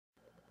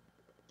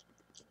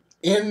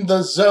In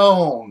the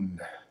zone.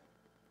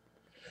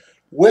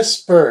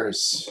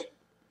 Whispers.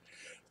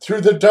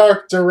 Through the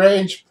dark,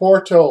 deranged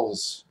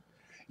portals,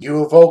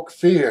 you evoke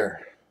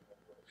fear,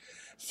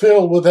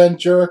 filled with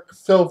angelic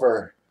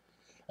fervor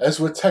as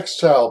with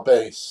textile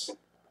base.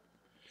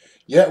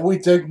 Yet we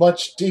dig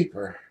much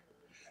deeper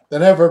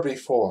than ever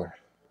before.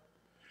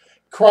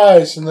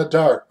 Cries in the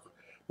dark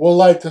will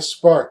light the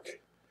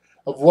spark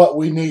of what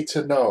we need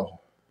to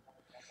know.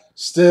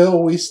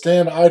 Still we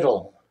stand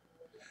idle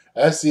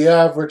as the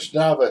average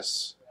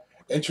novice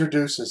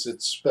introduces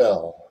its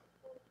spell.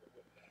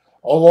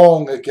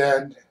 Along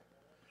again,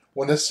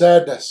 when the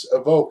sadness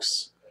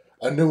evokes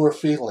a newer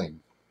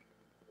feeling,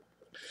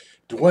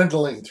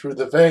 dwindling through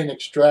the vain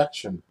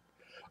extraction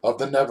of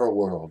the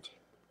neverworld.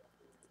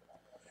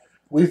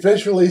 We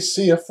visually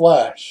see a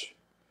flash,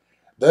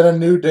 then a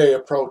new day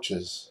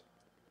approaches.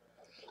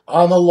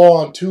 On the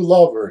lawn, two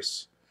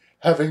lovers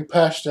having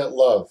passionate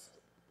love.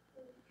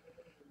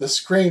 The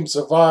screams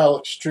of vile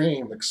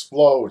extreme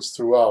explodes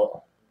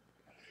throughout.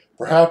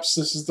 Perhaps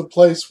this is the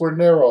place where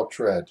narrow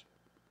tread.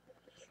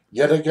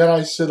 Yet again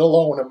I sit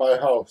alone in my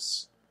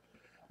house,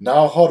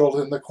 now huddled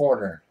in the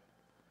corner.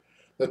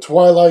 The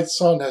twilight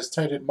sun has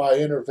tainted my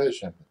inner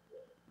vision.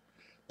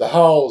 The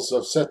howls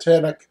of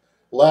satanic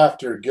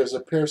laughter gives a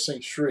piercing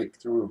shriek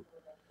through.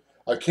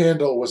 A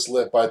candle was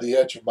lit by the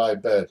edge of my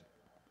bed.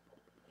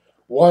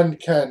 One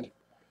can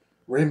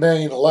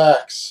remain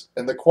lax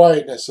in the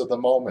quietness of the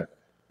moment.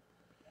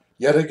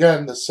 Yet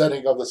again the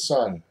setting of the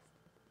sun.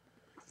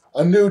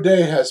 A new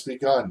day has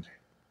begun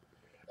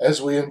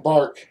as we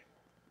embark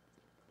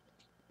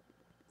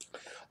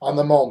on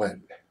the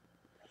moment.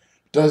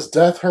 Does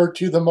death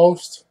hurt you the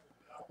most,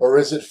 or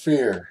is it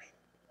fear?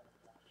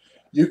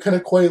 You can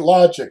equate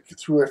logic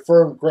through a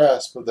firm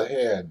grasp of the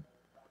hand.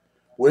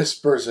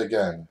 Whispers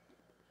again,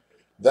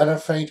 then a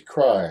faint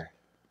cry.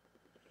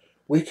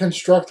 We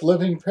construct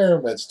living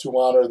pyramids to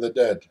honor the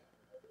dead.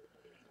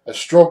 A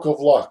stroke of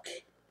luck,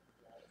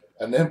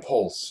 an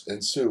impulse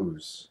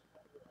ensues.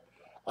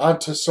 On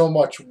to so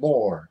much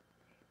more,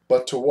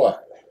 but to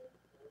what?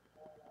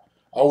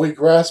 Are we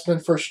grasping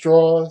for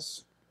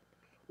straws?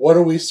 What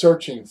are we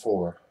searching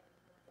for?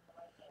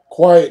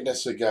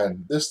 Quietness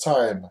again. This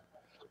time,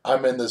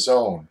 I'm in the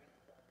zone.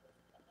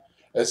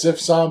 As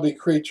if zombie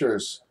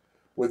creatures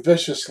with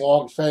vicious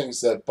long fangs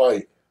that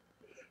bite,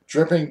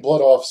 dripping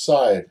blood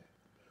offside,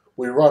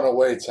 we run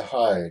away to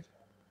hide.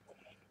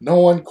 No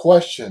one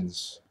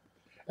questions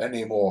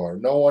anymore.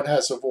 No one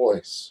has a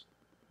voice.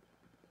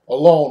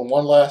 Alone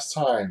one last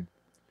time,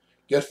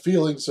 yet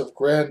feelings of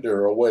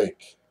grandeur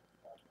awake.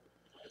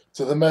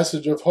 To the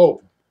message of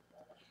hope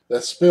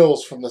that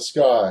spills from the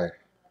sky.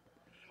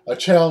 A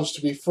challenge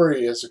to be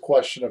free is a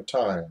question of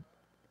time.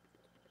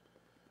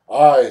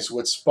 Eyes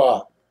would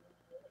spot,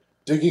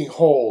 digging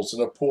holes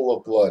in a pool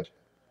of blood.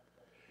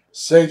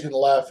 Satan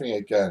laughing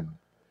again,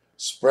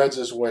 spreads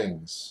his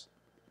wings.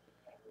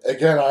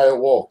 Again I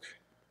awoke.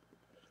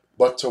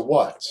 But to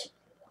what?